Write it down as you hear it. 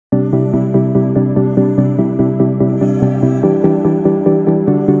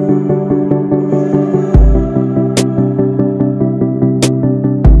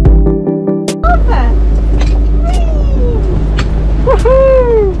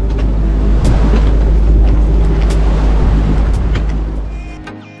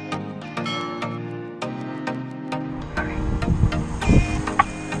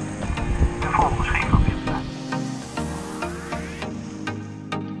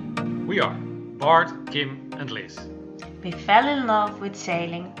We are Bart, Kim and Liz. We fell in love with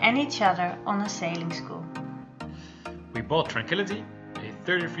sailing and each other on a sailing school. We bought Tranquillity, a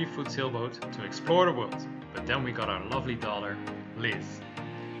 33-foot sailboat to explore the world, but then we got our lovely daughter, Liz.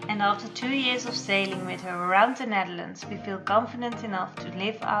 And after 2 years of sailing with her around the Netherlands, we feel confident enough to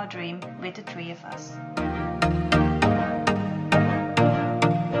live our dream with the three of us.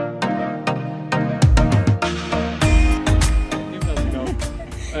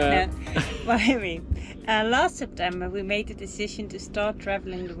 Last September we made the decision to start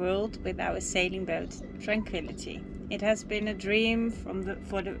traveling the world with our sailing boat, Tranquillity. It has been a dream for the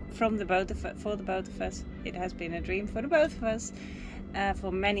both of us. It has been a dream for the both of us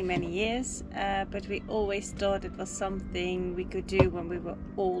for many years, but we always thought it was something we could do when we were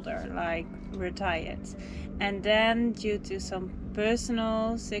older, like retired. And then, due to some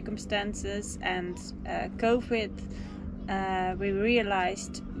personal circumstances and COVID, we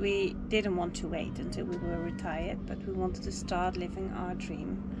realized we didn't want to wait until we were retired, but we wanted to start living our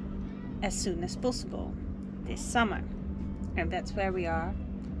dream as soon as possible, this summer. And that's where we are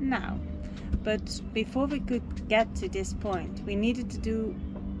now. But before we could get to this point, we needed to do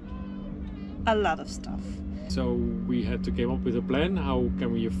a lot of stuff. So we had to come up with a plan. How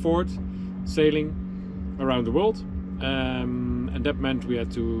can we afford sailing around the world? And that meant we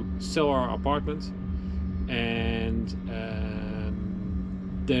had to sell our apartment, and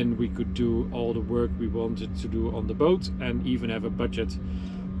then we could do all the work we wanted to do on the boat and even have a budget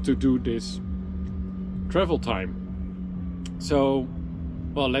to do this travel time. So,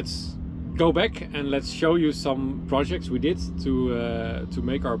 well, let's go back and let's show you some projects we did to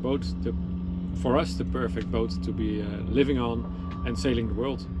make our boat, for us, the perfect boat to be living on and sailing the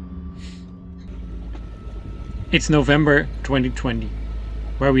world. It's November 2020,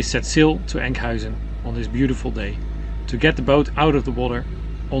 where we set sail to Enkhuizen on this beautiful day to get the boat out of the water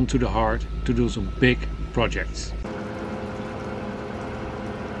onto the hard to do some big projects.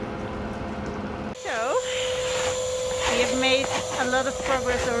 So, we have made a lot of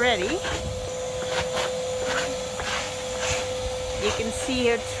progress already. You can see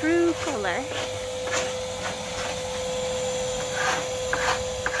her true color.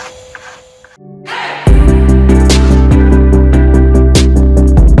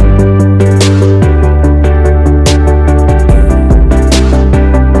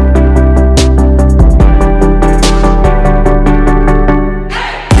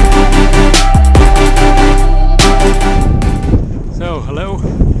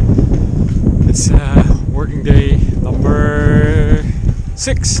 Working day number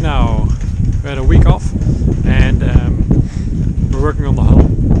 6 now. We had a week off and we're working on the hull,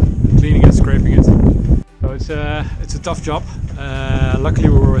 cleaning and scraping it. So it's a tough job. Luckily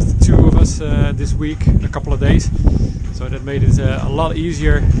we were with 2 of us this week, a couple of days, so that made it a lot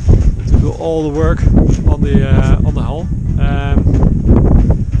easier to do all the work on the hull.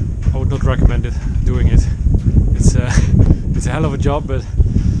 I would not recommend doing it. It's a hell of a job, but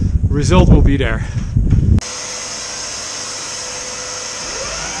result will be there.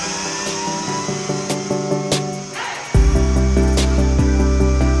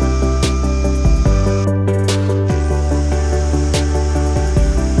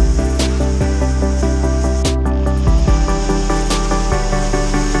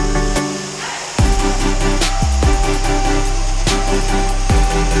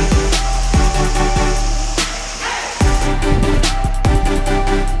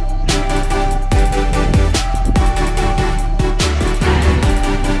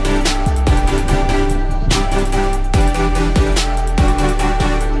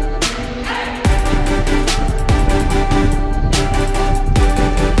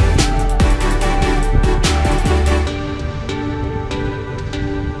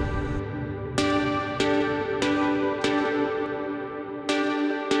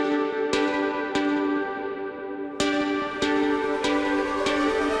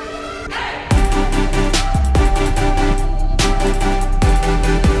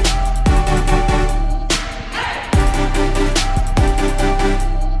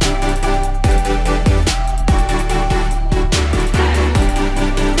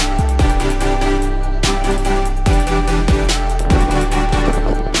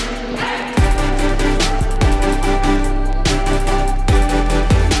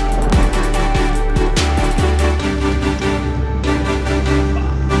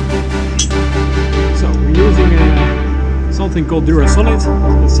 Something called Durasolid.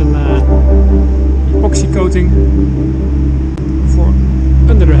 It's an epoxy coating for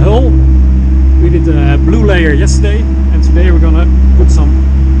under the hull. We did a blue layer yesterday, and today we're gonna put some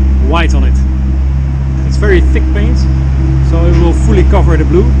white on it. It's very thick paint, so it will fully cover the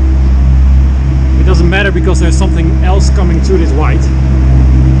blue, it doesn't matter because there's something else coming to this white.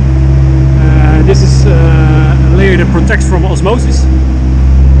 This is a layer that protects from osmosis,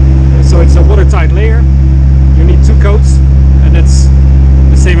 so it's a watertight layer. You need 2 coats, and that's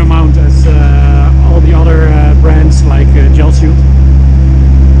the same amount as all the other brands like Zeilschool.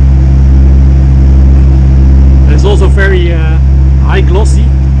 It's also very high glossy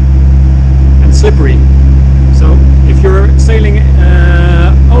and slippery. So if you're sailing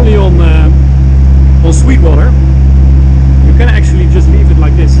only on sweet water, you can actually just leave it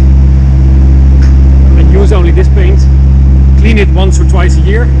like this and use only this paint. Clean it once or twice a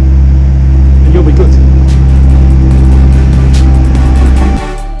year and you'll be good.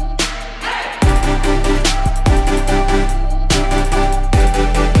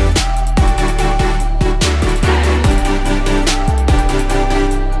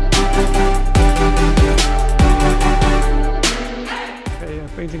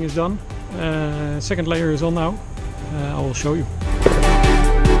 Painting is done. Second layer is on now. I will show you.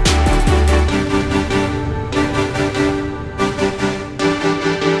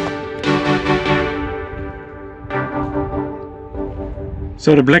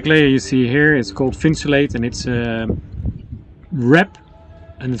 So the black layer you see here is called Vinsulate, and it's a wrap,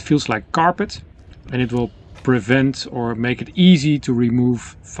 and it feels like carpet, and it will prevent or make it easy to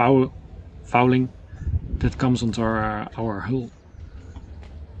remove fouling that comes onto our hull.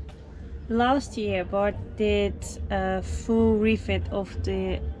 Last year Bart did a full refit of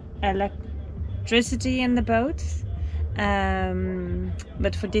the electricity in the boat,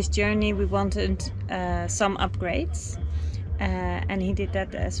 but for this journey we wanted some upgrades, and he did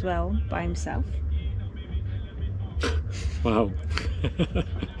that as well by himself. Wow.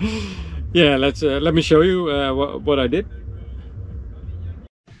 Yeah, let me show you what I did.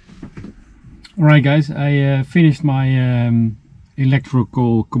 Alright guys, I finished my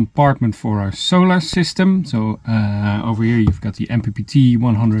electrical compartment for our solar system. So over here you've got the MPPT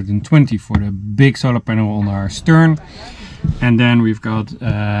 120 for the big solar panel on our stern, and then we've got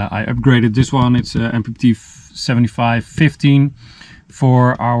I upgraded this one, it's MPPT 7515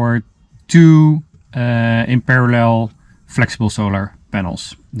 for our 2 in parallel flexible solar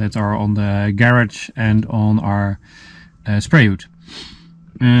panels that are on the garage and on our spray hood.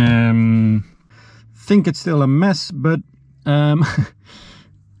 Think it's still a mess, but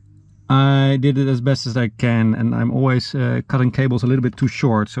I did it as best as I can, and I'm always cutting cables a little bit too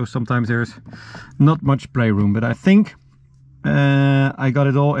short, so sometimes there's not much playroom, but I think I got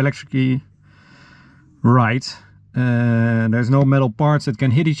it all electrically right. There's no metal parts that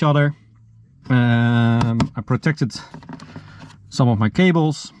can hit each other. I protected some of my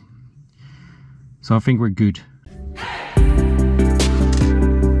cables, so I think we're good.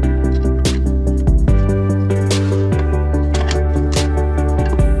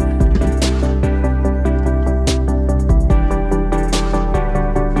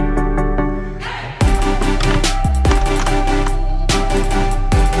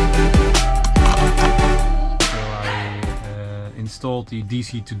 Installed the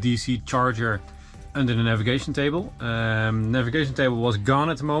DC to DC charger under the navigation table. Navigation table was gone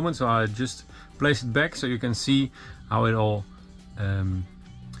at the moment, so I just placed it back so you can see how it all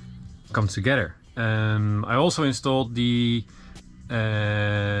comes together. I also installed the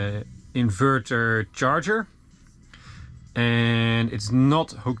inverter charger, and it's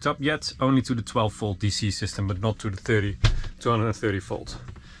not hooked up yet, only to the 12 volt DC system, but not to the 230 volt.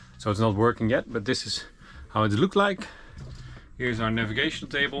 So it's not working yet, but this is how it looks like. Here's our navigation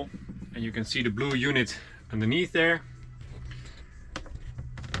table, and you can see the blue unit underneath there.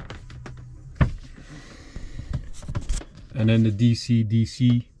 And then the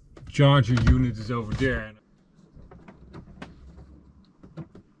DC-DC charger unit is over there.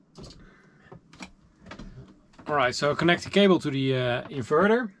 Alright, so connect the cable to the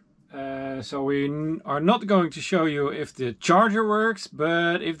inverter. So we are not going to show you if the charger works,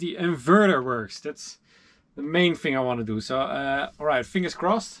 but if the inverter works. That's the main thing I want to do. So alright, fingers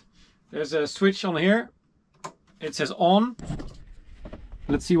crossed. There's a switch on here. It says on.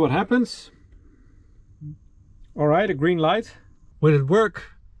 Let's see what happens. Alright, a green light. Will it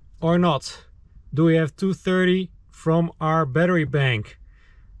work or not? Do we have 230 from our battery bank?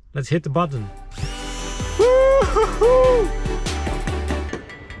 Let's hit the button.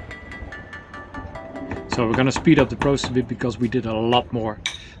 So we're gonna speed up the process a bit because we did a lot more.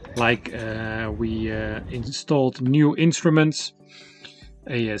 Like we installed new instruments,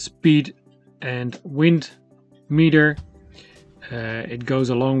 a speed and wind meter. It goes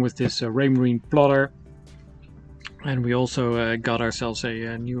along with this Raymarine plotter, and we also got ourselves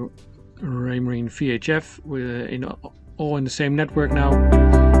a new Raymarine VHF all in the same network now.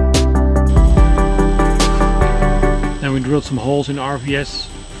 Then we drilled some holes in RVS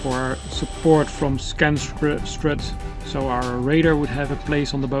for support from scan struts, so our radar would have a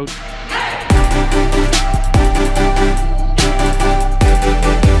place on the boat.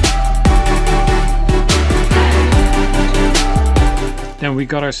 Then we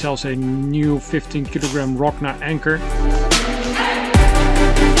got ourselves a new 15 kilogram Rockna anchor.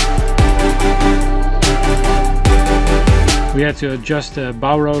 We had to adjust the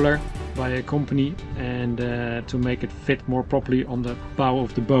bow roller by a company and to make it fit more properly on the bow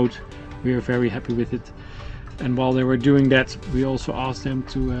of the boat. We are very happy with it. And while they were doing that, we also asked them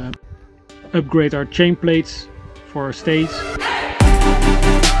to upgrade our chain plates for our stays.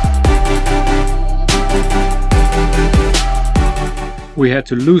 We had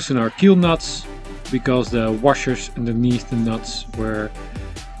to loosen our keel nuts because the washers underneath the nuts were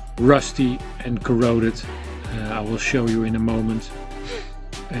rusty and corroded. I will show you in a moment.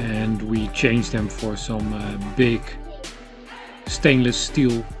 And we changed them for some big stainless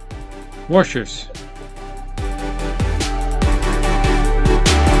steel washers.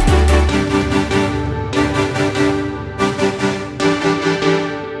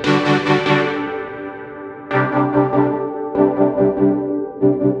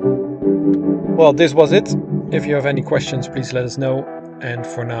 Well, this was it. If you have any questions, please let us know. And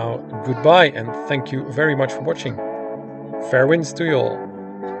for now, goodbye and thank you very much for watching. Fair winds to you all.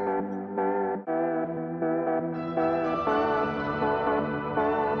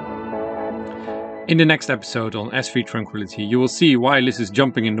 In the next episode on REFIT Tranquillity, you will see why Liz is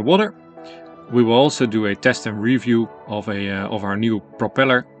jumping in the water. We will also do a test and review of our new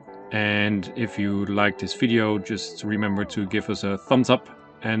propeller. And if you like this video, just remember to give us a thumbs up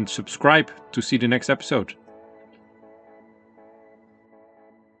and subscribe to see the next episode.